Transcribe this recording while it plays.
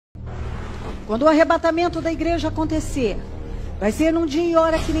Quando o arrebatamento da igreja acontecer, vai ser num dia e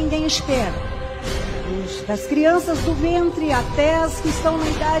hora que ninguém espera. Das crianças do ventre até as que estão na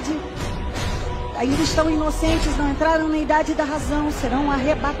idade, ainda estão inocentes, não entraram na idade da razão, serão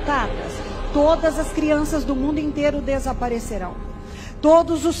arrebatadas. Todas as crianças do mundo inteiro desaparecerão.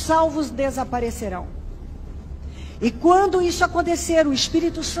 Todos os salvos desaparecerão. E quando isso acontecer, o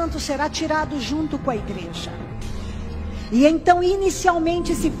Espírito Santo será tirado junto com a igreja. E então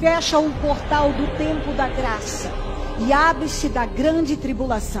inicialmente se fecha o portal do tempo da graça e abre-se da grande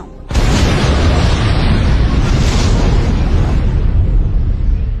tribulação.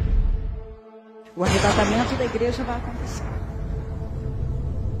 O arrebatamento da igreja vai acontecer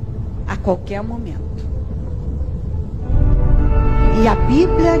a qualquer momento. E a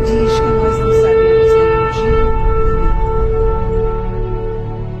Bíblia diz que nós não sabemos